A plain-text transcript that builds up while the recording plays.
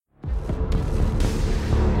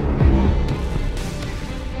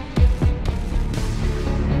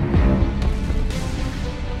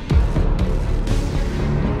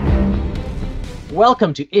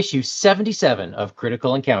Welcome to issue 77 of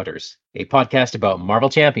Critical Encounters, a podcast about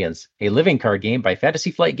Marvel Champions, a living card game by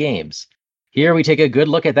Fantasy Flight Games. Here we take a good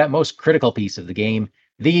look at that most critical piece of the game,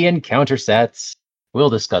 the encounter sets.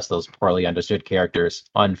 We'll discuss those poorly understood characters,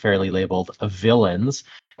 unfairly labeled villains,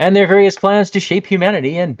 and their various plans to shape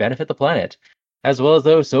humanity and benefit the planet, as well as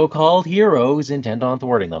those so-called heroes intent on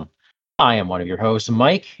thwarting them. I am one of your hosts,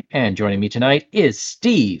 Mike, and joining me tonight is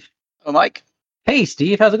Steve. Hello, Mike. Hey,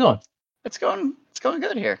 Steve, how's it going? It's going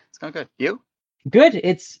good here. It's going good. You? Good.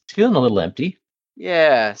 It's feeling a little empty.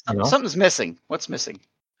 Yeah, You know? something's missing. What's missing?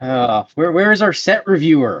 Where is our set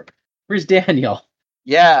reviewer? Where's Daniel?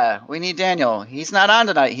 Yeah, we need Daniel. He's not on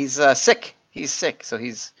tonight. He's sick. He's sick, so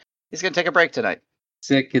he's gonna take a break tonight.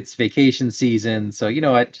 Sick. It's vacation season, so you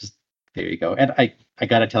know what? Just there you go. And I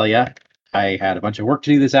gotta tell you, I had a bunch of work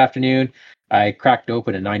to do this afternoon. I cracked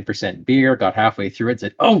open a 9% beer, got halfway through it, and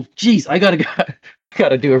said, "Oh, geez, I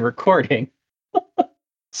gotta do a recording."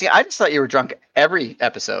 See, I just thought you were drunk every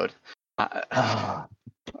episode. Well,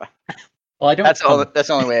 I don't. That's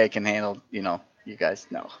the only way I can handle, you guys.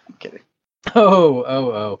 No, I'm kidding.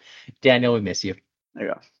 Oh, Daniel, we miss you. There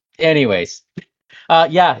you go. Anyways,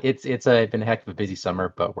 yeah, it's been a heck of a busy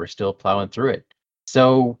summer, but we're still plowing through it.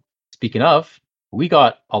 So, speaking of, we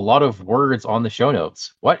got a lot of words on the show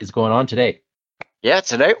notes. What is going on today? Yeah,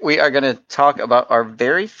 today we are going to talk about our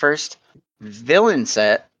very first villain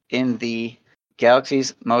set in the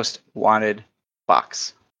Galaxy's Most Wanted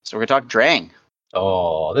box. So we're going to talk Drang.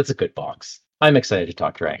 Oh, that's a good box. I'm excited to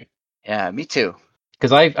talk Drang. Yeah, me too.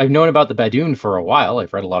 Because I've known about the Badoon for a while.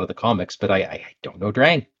 I've read a lot of the comics, but I don't know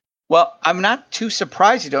Drang. Well, I'm not too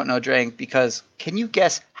surprised you don't know Drang, because can you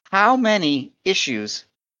guess how many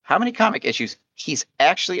comic issues he's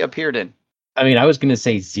actually appeared in? I mean, I was going to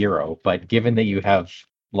say 0, but given that you have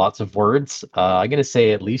lots of words, I'm going to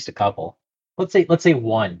say at least a couple. Let's say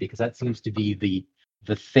 1, because that seems to be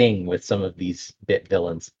the thing with some of these bit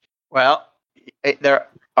villains. Well, there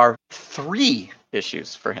are 3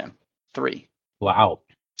 issues for him. 3. Wow.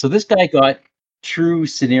 So this guy got true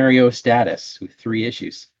scenario status with 3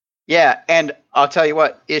 issues. Yeah, and I'll tell you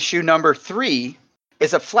what, issue number 3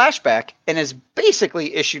 is a flashback and is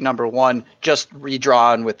basically issue number 1, just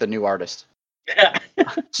redrawn with the new artist.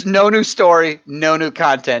 No new story, no new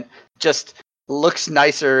content, just looks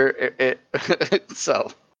nicer. So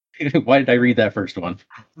why did I read that first one?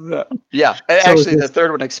 Yeah, actually the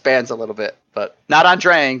third one expands a little bit, but not on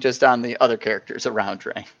Drang, just on the other characters around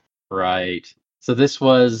Drang. Right. So this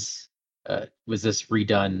was this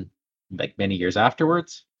redone like many years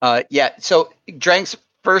afterwards? Yeah, so Drang's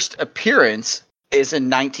first appearance is in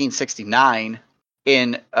 1969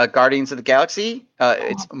 in Guardians of the Galaxy.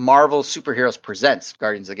 It's Marvel Superheroes Presents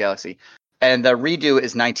Guardians of the Galaxy, and the redo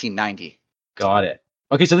is 1990. Got it.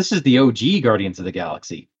 Okay, so this is the OG Guardians of the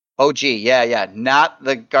Galaxy. OG, yeah. Not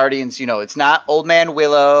the Guardians, it's not Old Man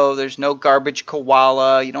Willow. There's no garbage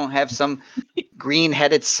koala. You don't have some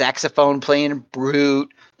green-headed saxophone playing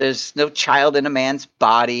brute. There's no child in a man's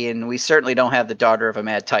body, and we certainly don't have the daughter of a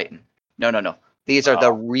mad titan. No. These are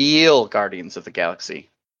the real Guardians of the Galaxy,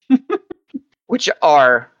 which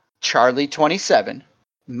are Charlie 27,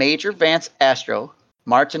 Major Vance Astro,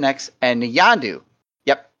 Martin X, and Yondu.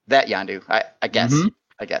 Yep, that Yondu, I guess. Mm-hmm.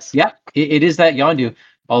 I guess. Yeah, it is that Yondu.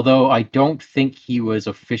 Although I don't think he was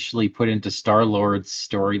officially put into Star-Lord's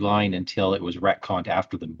storyline until it was retconned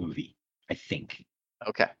after the movie, I think.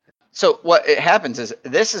 Okay. So what happens is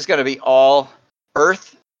this is going to be all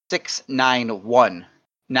Earth 691,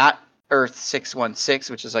 not Earth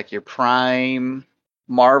 616, which is like your prime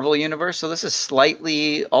Marvel universe. So this is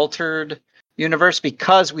slightly altered universe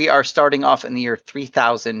because we are starting off in the year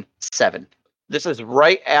 3007. This is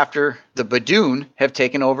right after the Badoon have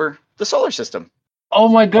taken over the solar system. Oh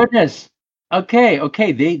my goodness. Okay.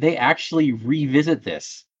 They actually revisit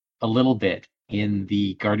this a little bit in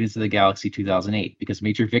the Guardians of the Galaxy 2008 because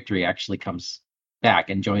Major Victory actually comes back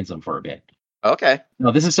and joins them for a bit. Okay.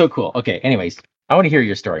 No, this is so cool. Okay, anyways, I want to hear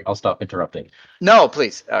your story. I'll stop interrupting. No,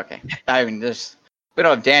 please. Okay. I mean, we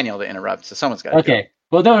don't have Daniel to interrupt, so someone's got to. Okay.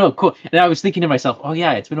 Well, no, cool. And I was thinking to myself, oh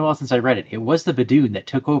yeah, it's been a while since I read it. It was the Badoon that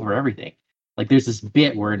took over everything. Like there's this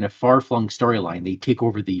bit where in a far-flung storyline, they take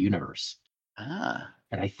over the universe.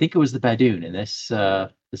 And I think it was the Badoon, and this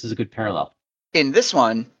is a good parallel. In this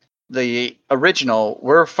one, the original,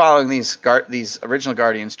 we're following these original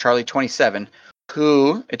Guardians, Charlie 27,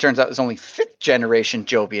 who, it turns out, is only 5th generation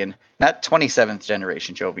Jovian, not 27th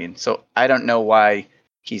generation Jovian. So I don't know why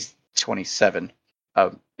he's 27.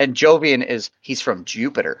 And Jovian he's from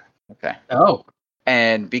Jupiter. Okay. Oh.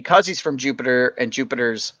 And because he's from Jupiter and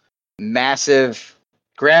Jupiter's massive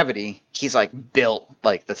gravity, he's like built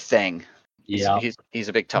like the Thing. Yeah. He's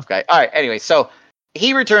a big tough guy. All right. Anyway, so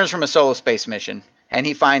he returns from a solo space mission, and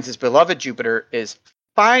he finds his beloved Jupiter is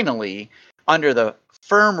finally under the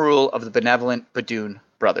firm rule of the benevolent Badoon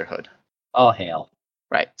Brotherhood. All hail.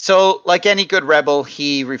 Right. So, like any good rebel,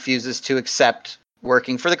 he refuses to accept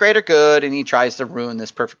working for the greater good, and he tries to ruin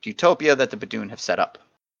this perfect utopia that the Badoon have set up.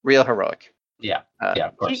 Real heroic. Yeah,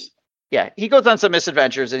 of course. He goes on some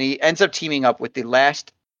misadventures, and he ends up teaming up with the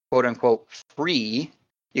last, quote-unquote, free,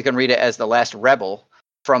 you can read it as the last rebel,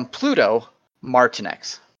 from Pluto,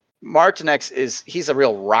 Martinex. Martinex he's a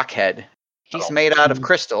real rockhead. He's made out of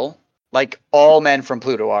crystal, like all men from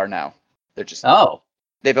Pluto are now. They're just...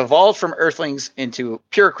 They've evolved from Earthlings into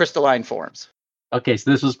pure crystalline forms. Okay,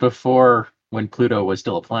 so this was before when Pluto was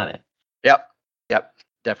still a planet. Yep,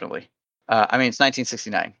 definitely. I mean, it's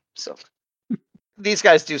 1969, so these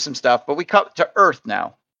guys do some stuff, but we come to Earth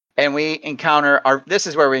now, and we encounter this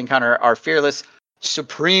is where we encounter our fearless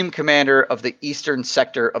supreme commander of the eastern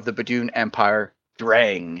sector of the Badoon Empire,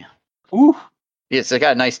 Drang. Ooh. Yes, they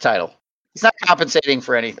got a nice title. He's not compensating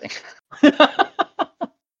for anything.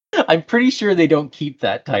 I'm pretty sure they don't keep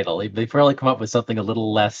that title. They probably come up with something a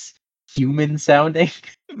little less human sounding.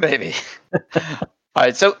 Maybe. All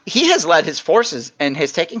right, so he has led his forces and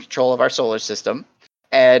has taken control of our solar system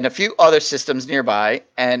and a few other systems nearby.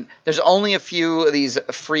 And there's only a few of these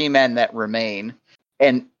free men that remain.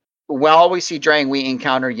 And while we see Drang, we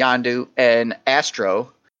encounter Yondu and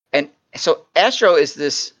Astro. And so Astro is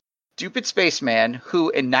this stupid spaceman who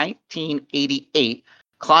in 1988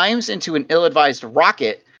 climbs into an ill-advised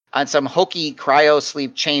rocket on some hokey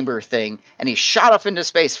cryo-sleep chamber thing, and he's shot off into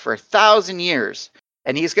space for 1,000 years.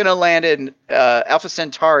 And he's going to land in Alpha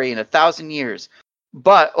Centauri in 1,000 years.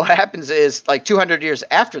 But what happens is, like 200 years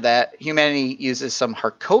after that, humanity uses some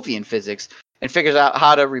Harkovian physics and figures out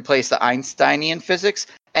how to replace the Einsteinian physics,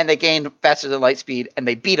 and they gain faster than light speed, and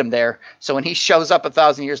they beat him there. So when he shows up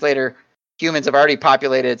 1,000 years later, humans have already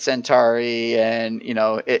populated Centauri, and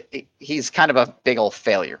he's kind of a big old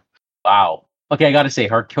failure. Wow. Okay, I gotta say,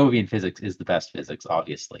 Harkovian physics is the best physics,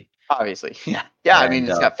 obviously. Yeah. I mean,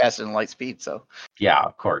 it's got faster than light speed, so. Yeah,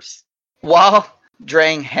 of course. While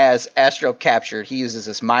Drang has Astro captured, he uses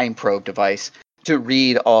this mind probe device to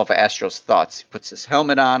read all of Astro's thoughts. He puts his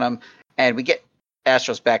helmet on him, and we get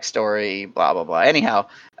Astro's backstory, blah, blah, blah. Anyhow,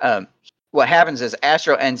 what happens is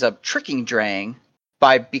Astro ends up tricking Drang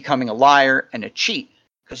by becoming a liar and a cheat,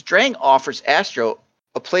 because Drang offers Astro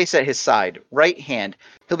a place at his side, right hand.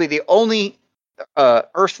 He'll be the only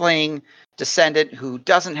Earthling descendant who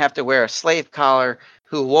doesn't have to wear a slave collar,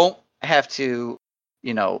 who won't have to,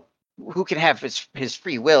 who can have his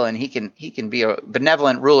free will, and he can be a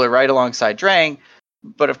benevolent ruler right alongside Drang.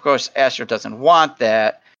 But of course, Astro doesn't want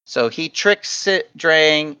that, so he tricks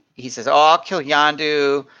Drang. He says, "Oh, I'll kill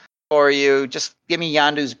Yondu for you. Just give me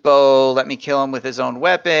Yondu's bow. Let me kill him with his own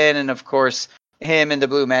weapon." And of course, him and the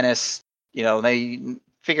Blue Menace, they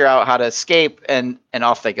figure out how to escape, and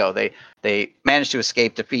off they go. They manage to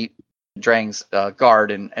escape, defeat Drang's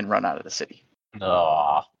guard, and run out of the city.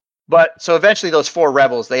 Aww. But so eventually those four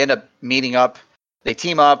rebels, they end up meeting up, they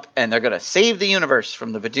team up, and they're going to save the universe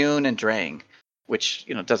from the Badoon and Drang, which,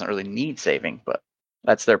 doesn't really need saving, but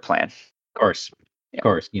that's their plan. Of course. Yeah. Of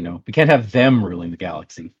course, we can't have them ruling the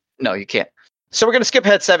galaxy. No, you can't. So we're going to skip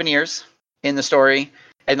ahead 7 years in the story,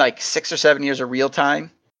 and like 6 or 7 years of real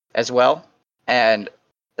time as well. And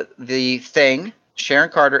the Thing, Sharon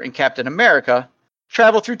Carter, and Captain America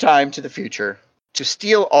travel through time to the future to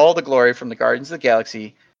steal all the glory from the Guardians of the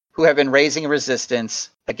Galaxy, who have been raising a resistance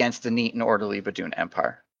against the neat and orderly Badoon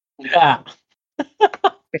Empire. Yeah.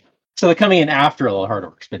 So they're coming in after all the hard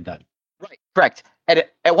work's been done. Right, correct.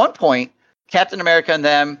 At one point, Captain America and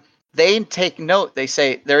them, they take note. They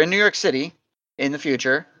say they're in New York City in the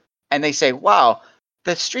future, and they say, wow,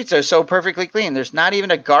 the streets are so perfectly clean. There's not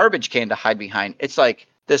even a garbage can to hide behind. It's like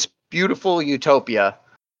this beautiful utopia.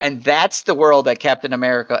 And that's the world that Captain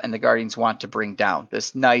America and the Guardians want to bring down.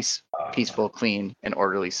 This nice, peaceful, clean, and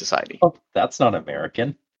orderly society. Oh, that's not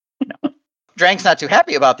American. No. Drang's not too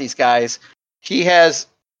happy about these guys. He has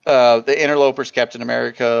the interlopers, Captain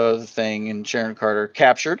America, the Thing, and Sharon Carter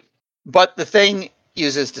captured. But the Thing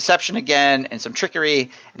uses deception again and some trickery,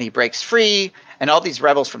 and he breaks free. And all these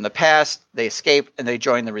rebels from the past, they escape, and they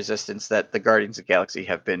join the resistance that the Guardians of the Galaxy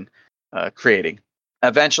have been creating.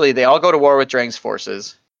 Eventually, they all go to war with Drang's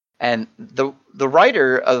forces. And the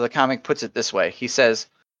writer of the comic puts it this way. He says,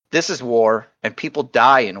 "This is war, and people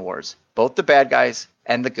die in wars, both the bad guys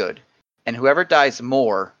and the good. And whoever dies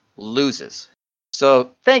more loses.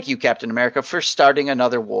 So thank you, Captain America, for starting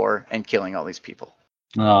another war and killing all these people."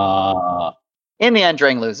 In the end,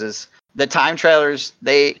 Drang loses. The time travelers,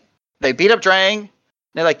 they beat up Drang.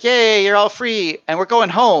 They're like, "Yay, you're all free, and we're going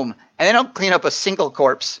home." And they don't clean up a single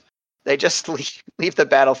corpse. They just leave the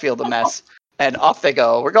battlefield a mess, and off they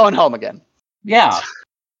go. We're going home again. Yeah.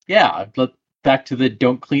 Yeah. But back to the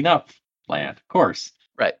don't clean up land, of course.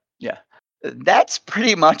 Right. Yeah. That's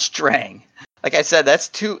pretty much Drang. Like I said, that's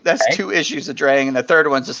two issues of Drang, and the third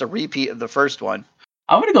one's just a repeat of the first one.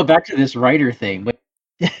 I want to go back to this writer thing.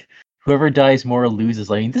 Whoever dies more loses.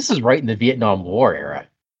 I mean, this is right in the Vietnam War era.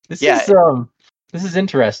 This is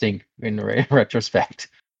interesting in retrospect.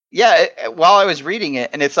 Yeah, while I was reading it,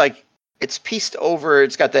 and it's like it's pieced over.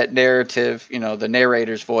 It's got that narrative, the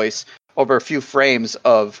narrator's voice over a few frames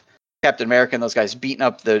of Captain America and those guys beating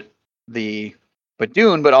up the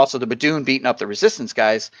Badoon, but also the Badoon beating up the Resistance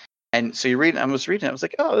guys. And so I was reading it, I was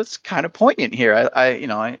like, oh, that's kind of poignant here.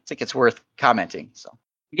 I think it's worth commenting. So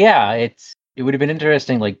yeah, it would have been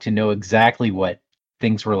interesting, like, to know exactly what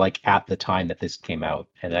things were like at the time that this came out,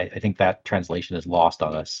 and I think that translation is lost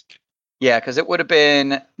on us. Yeah, because it would have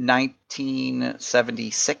been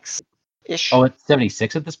 1976-ish. Oh, it's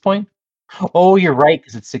 76 at this point. Oh, you're right,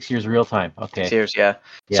 because it's 6 years real time. Okay, 6 years, yeah.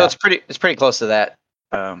 So it's pretty close to that.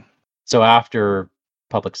 So after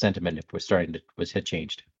public sentiment had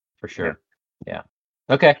changed for sure. Yeah.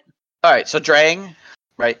 Okay. All right. So Drang,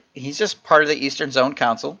 right? He's just part of the Eastern Zone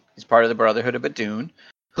Council. He's part of the Brotherhood of Badoon,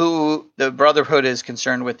 who the Brotherhood is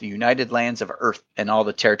concerned with the United Lands of Earth and all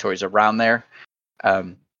the territories around there.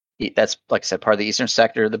 That's, like I said, part of the Eastern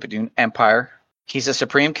Sector of the Badoon Empire. He's a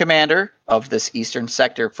supreme commander of this Eastern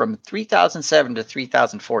Sector from 3007 to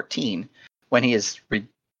 3014, when he is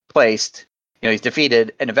replaced. He's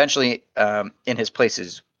defeated, and eventually in his place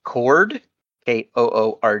is Koord,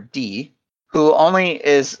 Koord, who only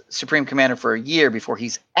is Supreme Commander for a year before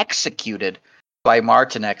he's executed by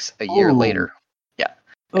Martinex a year later. Yeah.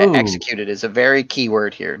 Ooh. Executed is a very key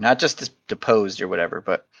word here. Not just deposed or whatever,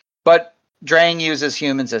 but Drang uses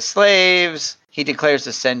humans as slaves. He declares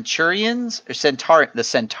the Centaurians,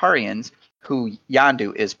 who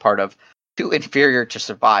Yondu is part of, too inferior to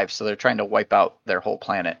survive, so they're trying to wipe out their whole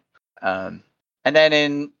planet. And then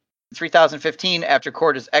in 3015, after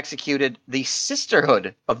Koord is executed, the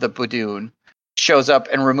Sisterhood of the Badoon shows up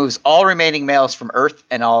and removes all remaining males from Earth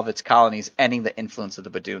and all of its colonies, ending the influence of the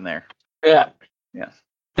Badoon there. Yeah.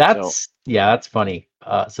 That's funny.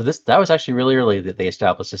 So that was actually really early that they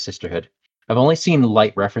established a sisterhood. I've only seen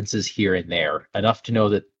light references here and there, enough to know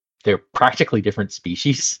that they're practically different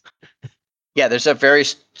species. Yeah, there's a very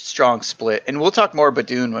strong split, and we'll talk more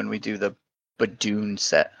Badoon when we do the Badoon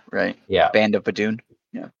set, right? Yeah. Band of Badoon.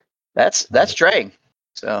 Yeah. That's Drang.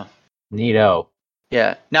 So neato.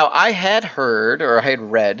 Yeah. Now I had heard, or I had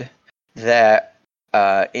read, that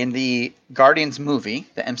in the Guardians movie,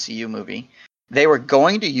 the MCU movie, they were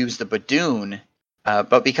going to use the Badoon,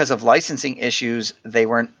 but because of licensing issues, they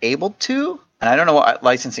weren't able to. And I don't know what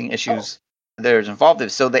licensing issues there's involved in.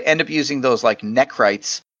 So they end up using those like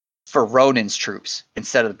Nekrites for Ronin's troops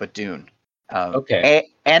instead of the Badoon. Okay.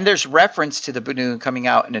 And there's reference to the Badoon coming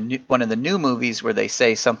out in one of the new movies where they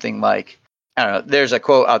say something like, I don't know, there's a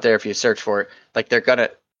quote out there if you search for it, like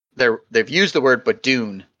they've used the word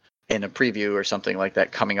Badoon in a preview or something like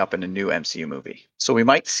that coming up in a new MCU movie. So we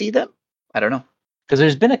might see them. I don't know. Because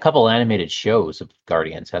there's been a couple animated shows of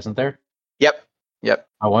Guardians, hasn't there? Yep.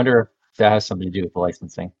 I wonder if that has something to do with the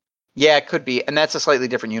licensing. Yeah, it could be. And that's a slightly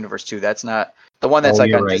different universe too. That's not the one that's on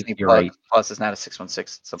Disney Plus is not a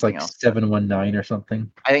 616, something else. 719 or something.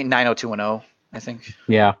 I think 90210, I think.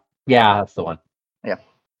 Yeah, that's the one. Yeah.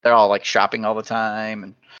 They're all like shopping all the time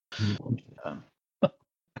and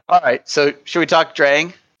all right, so should we talk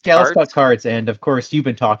Drang? Yeah, let's talk cards, and of course you've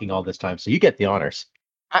been talking all this time, so you get the honors.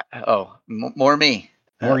 More me.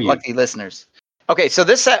 More you. Lucky listeners. Okay, so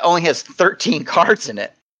this set only has 13 cards in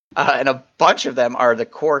it. And a bunch of them are the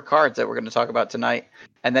core cards that we're going to talk about tonight.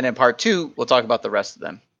 And then in part 2, we'll talk about the rest of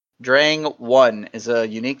them. Drang 1 is a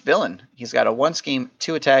unique villain. He's got a 1 scheme,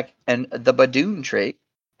 2 attack, and the Badoon trait.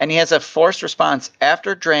 And he has a forced response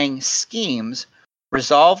after Drang schemes,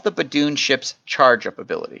 resolve the Badoon ship's charge up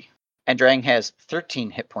ability. And Drang has 13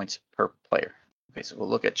 hit points per player. Okay, so we'll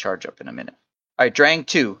look at charge up in a minute. All right, Drang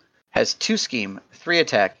 2 has 2 scheme, 3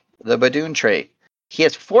 attack, the Badoon trait. He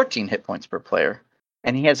has 14 hit points per player.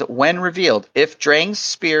 And he has, when revealed, if Drang's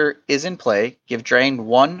spear is in play, give Drang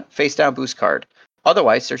 1 face-down boost card.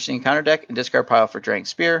 Otherwise, search the encounter deck and discard pile for Drang's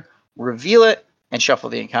spear, reveal it, and shuffle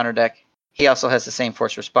the encounter deck. He also has the same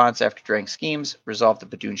force response after Drang schemes, resolve the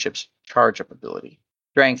Badoon ship's charge-up ability.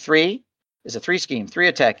 Drang 3 is a 3 scheme, 3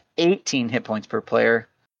 attack, 18 hit points per player.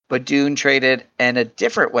 Badoon traded, and a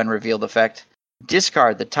different when revealed effect.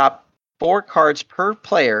 Discard the top 4 cards per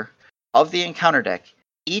player of the encounter deck.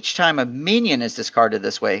 Each time a minion is discarded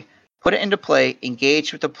this way, put it into play,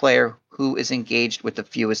 engage with the player who is engaged with the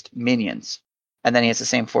fewest minions. And then he has the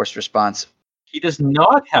same forced response. He does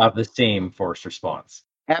not have the same force response.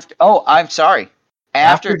 I'm sorry.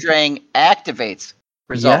 After After- Drang activates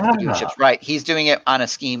Resolve the Badoon Yeah. ships. Right. He's doing it on a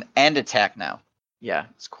scheme and attack now. Yeah,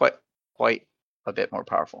 it's quite a bit more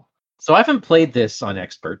powerful. So I haven't played this on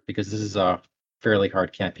Expert because this is a fairly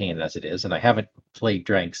hard campaign as it is, and I haven't played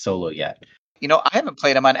Drang solo yet. You know, I haven't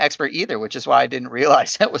played him on Expert either, which is why I didn't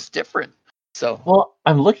realize that was different. So, Well,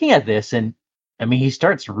 I'm looking at this, and I mean, he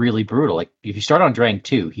starts really brutal. Like if you start on Drang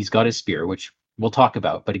 2, he's got his spear, which we'll talk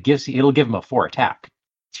about, but it'll give him a 4 attack.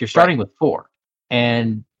 So you're starting with 4,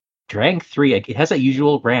 and Drang 3, it has that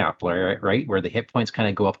usual ramp, right, where the hit points kind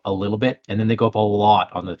of go up a little bit, and then they go up a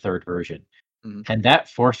lot on the third version. Mhm. And that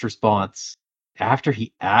forced response after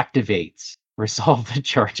he activates Resolve the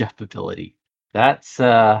Charge Up ability, that's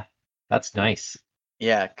nice.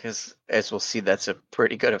 yeah, because as we'll see, that's a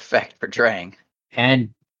pretty good effect for Drang.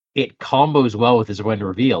 And it combos well with his when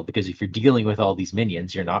revealed, because if you're dealing with all these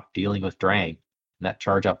minions, you're not dealing with Drang, and that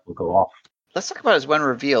charge up will go off. Let's talk about his when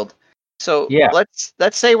revealed. So Yeah.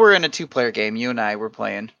 let's say we're in a 2-player game. You and I were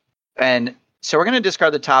playing, and so we're going to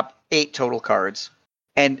discard the top 8 total cards,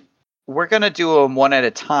 and we're going to do them one at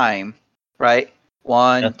a time, right?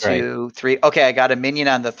 1, That's right. 2, 3. Okay, I got a minion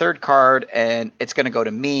on the third card, and it's going to go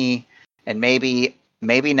to me, and maybe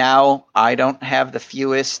now I don't have the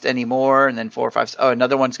fewest anymore, and then 4, 5. Oh,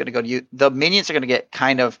 another one's going to go to you. The minions are going to get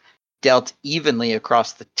kind of dealt evenly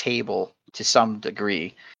across the table to some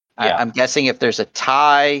degree. Yeah. I'm guessing if there's a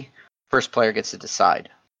tie, first player gets to decide.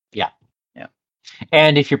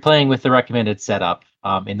 And if you're playing with the recommended setup,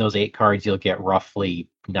 in those 8 cards, you'll get roughly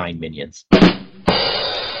 9 minions.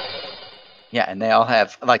 Yeah, and they all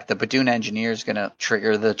have, like, the Badoon Engineer is going to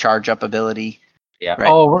trigger the charge up ability. Yeah.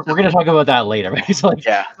 Right. Oh, we're going to talk about that later. It's like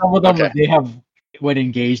Yeah. some of them, Okay. they have when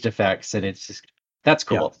engaged effects, and it's just, that's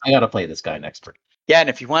cool. I got to play this guy in Expert. Yeah, and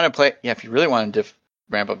if you want to play, if you really want to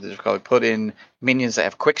ramp up the difficulty, put in minions that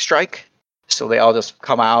have quick strike, so they all just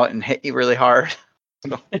come out and hit you really hard.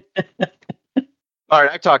 All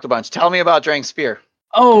right, I've talked a bunch. Tell me about Drang's Spear.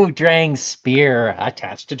 Oh, Drang's Spear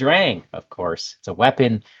attached to Drang, of course. It's a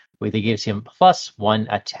weapon that gives him +1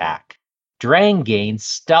 attack. Drang gains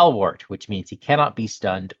Stalwart, which means he cannot be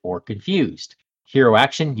stunned or confused. Hero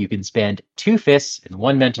action, you can spend 2 fists and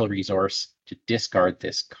 1 mental resource to discard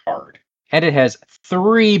this card. And it has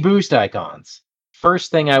 3 boost icons.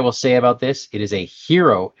 First thing I will say about this, it is a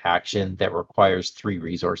hero action that requires 3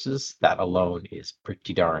 resources. That alone is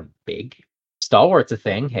pretty darn big. Stalwart's a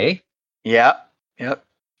thing, hey? Yeah. Yep.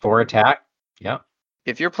 4 attack. Yeah.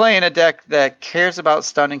 If you're playing a deck that cares about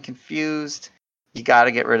stun and confused, you got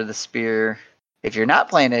to get rid of the spear. If you're not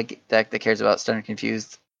playing a deck that cares about stun and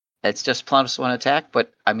confused, it's just +1 attack.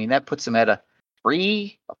 But I mean, that puts him at a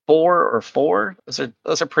 3, a 4, or 4.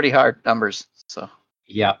 Those are pretty hard numbers. So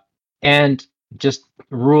Yeah. And just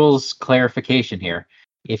rules clarification here.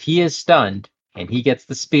 If he is stunned and he gets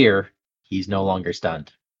the spear, he's no longer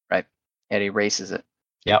stunned. it erases it.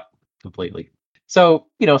 Yep, completely. So,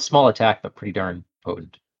 small attack, but pretty darn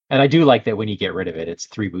potent. And I do like that when you get rid of it, it's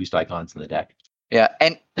 3 boost icons in the deck. Yeah,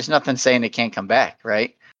 and there's nothing saying it can't come back,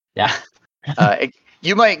 right? Yeah.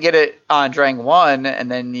 You might get it on Drang 1, and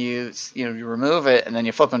then you remove it, and then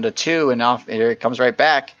you flip him to 2, and off it comes right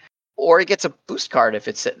back. Or it gets a boost card if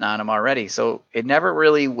it's sitting on him already. So it never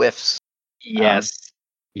really whiffs. Yes.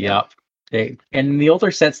 Yep. And in the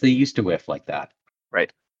older sets, they used to whiff like that.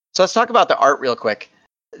 Right. So let's talk about the art real quick.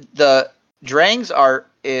 The Drang's art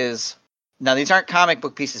is, now these aren't comic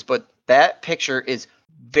book pieces, but that picture is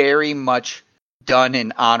very much done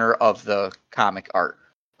in honor of the comic art.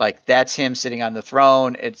 Like, that's him sitting on the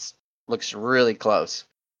throne. It looks really close.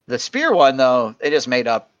 The spear one, though, they just made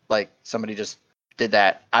up, like somebody just did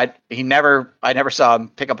that. I never saw him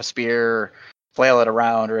pick up a spear or flail it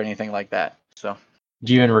around or anything like that. So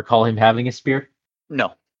Do you even recall him having a spear?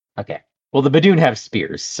 no. Okay. Well, the Badoon have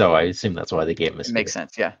spears, so I assume that's why they gave him a It spear. makes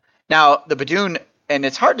sense, yeah. Now, the Badoon, and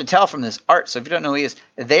it's hard to tell from this art, so if you don't know who he is,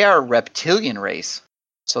 they are a reptilian race.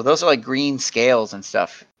 So those are like green scales and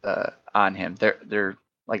stuff on him. They're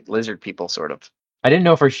like lizard people, sort of. I didn't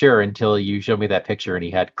know for sure until you showed me that picture, and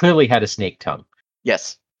he clearly had a snake tongue.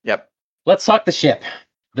 Yes. Yep. Let's talk the ship.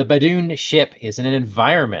 The Badoon ship is an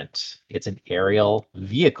environment. It's an aerial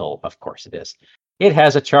vehicle, of course it is. It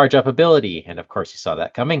has a charge up ability, and of course you saw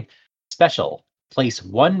that coming. Special. Place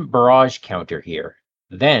 1 barrage counter here.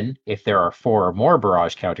 Then, if there are 4 or more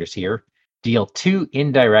barrage counters here, deal 2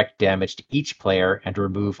 indirect damage to each player and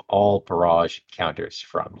remove all barrage counters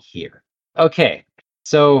from here. Okay,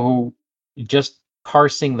 so just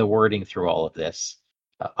parsing the wording through all of this.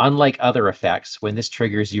 Unlike other effects, when this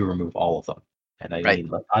triggers, you remove all of them. And I Right. mean,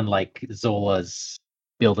 like, unlike Zola's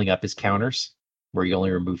building up his counters, where you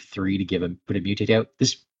only remove 3 to put a mutate out,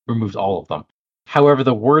 this removes all of them. However,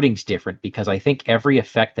 the wording's different because I think every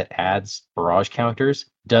effect that adds barrage counters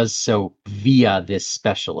does so via this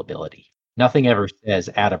special ability. Nothing ever says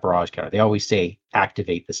add a barrage counter. They always say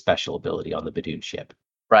activate the special ability on the Badoon ship.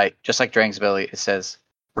 Right. Just like Drang's ability, it says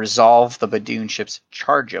resolve the Badoon ship's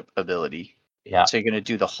charge up ability. Yeah. So you're going to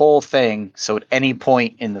do the whole thing. So at any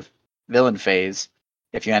point in the villain phase,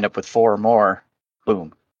 if you end up with 4 or more,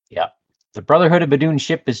 boom. Yeah. The Brotherhood of Badoon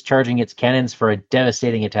ship is charging its cannons for a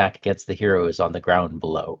devastating attack against the heroes on the ground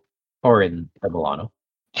below, or in the Milano.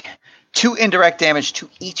 2 indirect damage to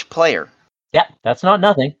each player. Yeah, that's not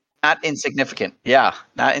nothing. Not insignificant. Yeah,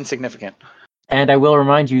 not insignificant. And I will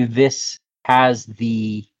remind you, this has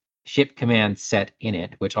the ship command set in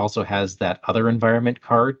it, which also has that other environment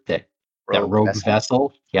card, that Rogue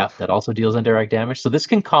Vessel. Yeah, that also deals indirect damage. So this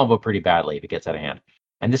can combo pretty badly if it gets out of hand.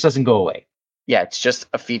 And this doesn't go away. Yeah, it's just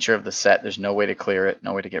a feature of the set. There's no way to clear it,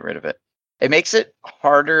 no way to get rid of it. It makes it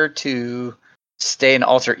harder to stay in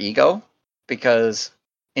Alter Ego because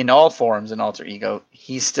in all forms in Alter Ego,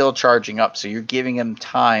 he's still charging up. So you're giving him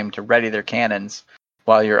time to ready their cannons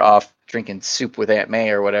while you're off drinking soup with Aunt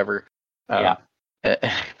May or whatever. Yeah. And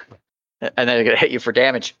then they're going to hit you for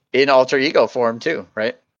damage in Alter Ego form too,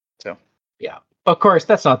 right? So. Yeah. Of course,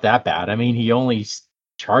 that's not that bad. I mean, he only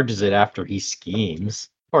charges it after he schemes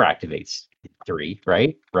or activates 3,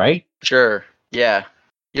 right? Right? Sure. Yeah.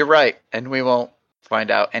 You're right. And we won't find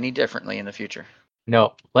out any differently in the future.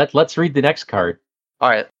 No. Let's read the next card. All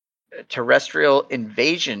right. Terrestrial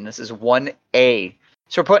Invasion. This is 1A.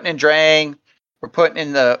 So we're putting in Drang. We're putting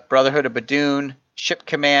in the Brotherhood of Badoon, Ship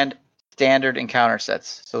Command, Standard, and Counter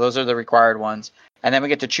sets. So those are the required ones. And then we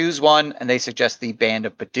get to choose one, and they suggest the Band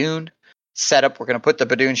of Badoon. Setup, we're going to put the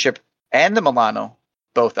Badoon ship and the Milano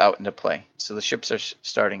both out into play. So the ships are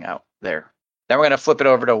starting out there. Then we're going to flip it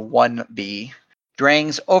over to 1B.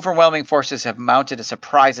 Drang's overwhelming forces have mounted a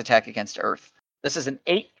surprise attack against Earth. This is an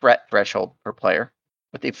 8 threat threshold per player.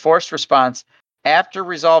 With the forced response, after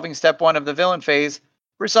resolving step 1 of the villain phase,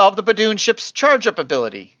 resolve the Badoon ship's charge up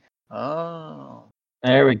ability. Oh.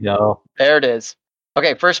 There we go. There it is.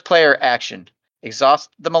 Okay, first player action.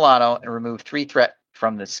 Exhaust the Milano and remove 3 threat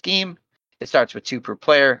from the scheme. It starts with 2 per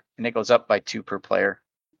player, and it goes up by 2 per player.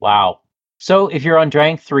 Wow. So if you're on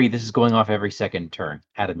Drang 3, this is going off every second turn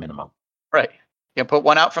at a minimum. Right. You can put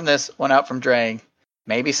 1 out from this, 1 out from Drang.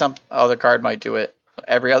 Maybe some other card might do it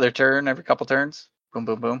every other turn, every couple turns. Boom,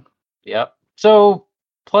 boom, boom. Yep. So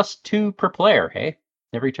plus 2 per player, hey?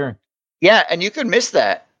 Every turn. Yeah, and you could miss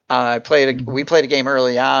that. We played a game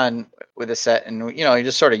early on with a set, and you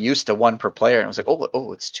just sort of used to 1 per player, and I was like,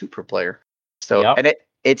 oh, it's 2 per player. So Yep. And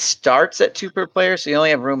it starts at 2 per player, so you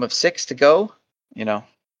only have room of 6 to go.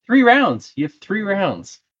 3 rounds. You have 3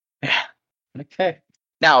 rounds. Yeah. Okay.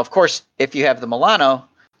 Now, of course, if you have the Milano,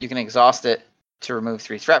 you can exhaust it to remove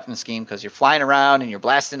 3 threat from the scheme because you're flying around and you're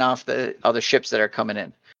blasting off the other ships that are coming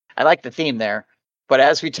in. I like the theme there, but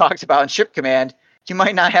as we talked about in Ship Command, you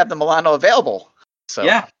might not have the Milano available. So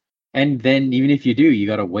Yeah. And then even if you do, you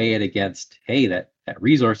got to weigh it against, hey, that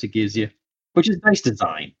resource it gives you, which is nice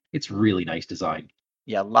design. It's really nice design.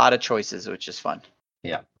 Yeah, a lot of choices, which is fun.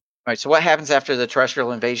 Yeah. All right, so what happens after the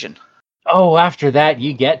terrestrial invasion? Oh, after that,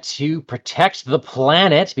 you get to protect the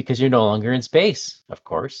planet because you're no longer in space, of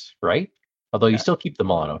course, right? Although you still keep the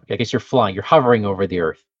Milano. I guess you're flying, you're hovering over the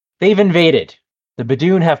Earth. They've invaded. The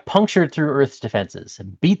Badoon have punctured through Earth's defenses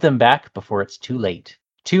and beat them back before it's too late.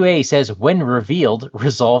 2A says, when revealed,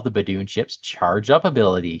 resolve the Badoon ship's charge up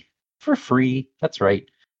ability for free. That's right.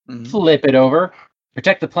 Mm-hmm. Flip it over.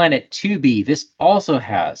 Protect the planet 2B. This also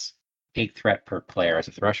has 8 threat per player as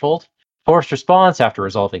a threshold. Forced response after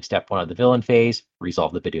resolving step 1 of the villain phase.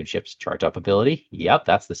 Resolve the Badoon ship's charge up ability. Yep,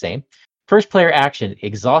 that's the same. First player action.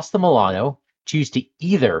 Exhaust the Milano. Choose to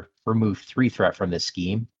either remove 3 threat from this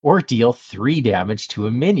scheme or deal 3 damage to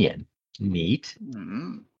a minion. Neat.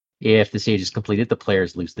 Mm-hmm. If the stage is completed, the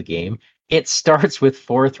players lose the game. It starts with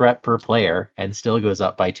 4 threat per player and still goes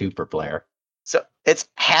up by 2 per player. So it's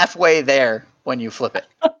halfway there when you flip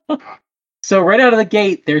it. So right out of the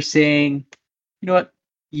gate, they're saying, you know what?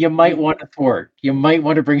 You might want to thwart. You might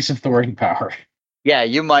want to bring some thwarting power. Yeah,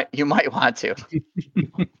 you might want to.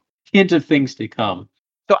 Hint of things to come.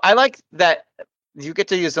 So I like that you get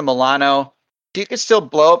to use the Milano. You can still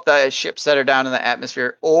blow up the ships that are down in the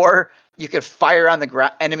atmosphere, or you could fire on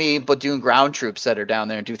the enemy Badoon ground troops that are down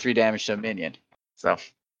there and do 3 damage to a minion. So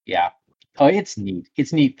yeah. Oh, it's neat.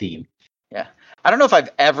 It's neat theme. Yeah. I don't know if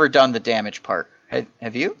I've ever done the damage part.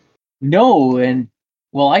 Have you? No, and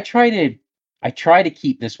well, I try to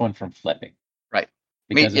keep this one from flipping. Right.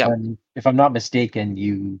 Because if I'm not mistaken,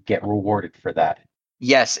 you get rewarded for that.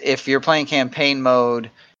 Yes, if you're playing campaign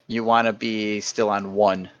mode, you want to be still on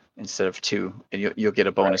 1 instead of 2, and you'll get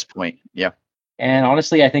a bonus point. Yeah. And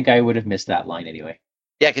honestly, I think I would have missed that line anyway.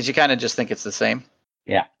 Yeah, because you kind of just think it's the same.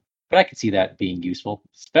 Yeah, but I could see that being useful,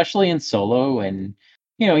 especially in solo. And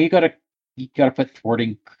you gotta put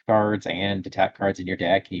thwarting cards and attack cards in your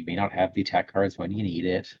deck. And you may not have the attack cards when you need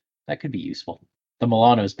it. That could be useful. The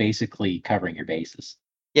Milano is basically covering your bases.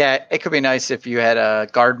 Yeah, it could be nice if you had a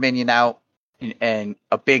guard minion out and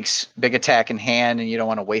a big attack in hand, and you don't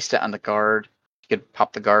want to waste it on the guard. You could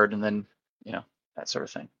pop the guard and then that sort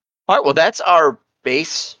of thing. All right, well that's our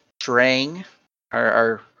base Drang,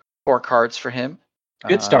 our 4 cards for him.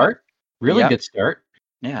 Good start. Really good start.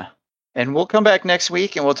 Yeah. And we'll come back next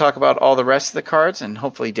week and we'll talk about all the rest of the cards, and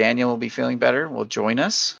hopefully Daniel will be feeling better. Will join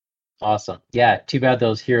us. Awesome. Yeah, too bad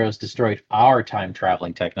those heroes destroyed our time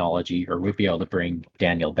traveling technology, or we'd be able to bring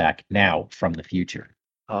Daniel back now from the future.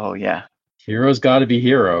 Oh yeah. Heroes gotta be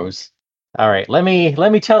heroes. All right, let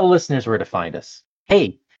me tell the listeners where to find us.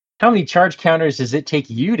 Hey, how many charge counters does it take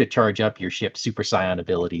you to charge up your ship's Super Scion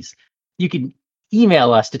abilities? You can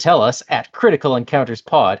email us to tell us at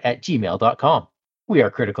criticalencounterspod@gmail.com. We are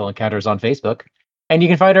Critical Encounters on Facebook, and you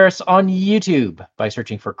can find us on YouTube by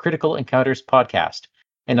searching for Critical Encounters Podcast.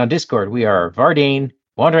 And on Discord, we are Vardane,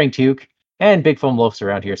 Wandering Took, and Big Foam Loafs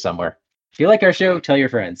around here somewhere. If you like our show, tell your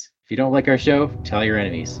friends. If you don't like our show, tell your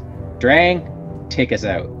enemies. Drang, take us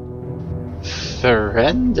out.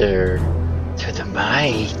 Surrender to the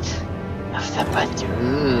might of the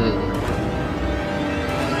Badu.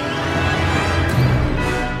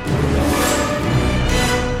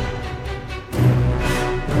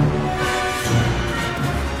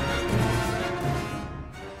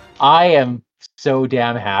 I am so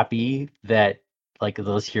damn happy that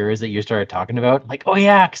those heroes that you started talking about, oh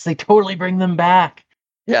yeah, because they totally bring them back.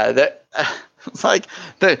 Yeah, that it's like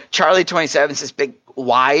the Charlie 27's this big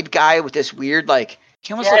wide guy with this weird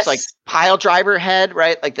he almost looks like Pile Driver head,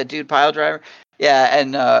 right? Like the dude Pile Driver. Yeah,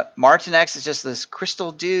 and Martin X is just this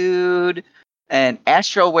crystal dude, and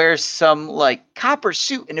Astro wears some copper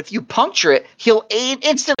suit, and if you puncture it, he'll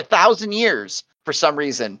instant 1,000 years for some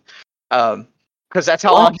reason. Because that's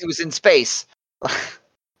how long he was in space.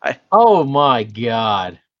 Oh my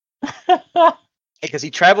god. Because he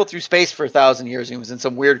traveled through space for 1,000 years and he was in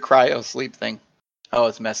some weird cryo sleep thing. Oh,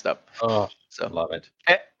 it's messed up. Oh, so love it.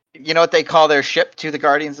 You know what they call their ship to the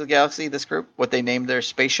Guardians of the Galaxy, this group? What they named their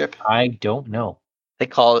spaceship? I don't know. They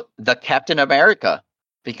call it the Captain America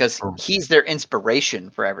because he's their inspiration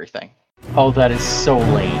for everything. Oh, that is so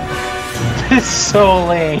lame. That is so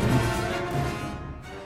lame.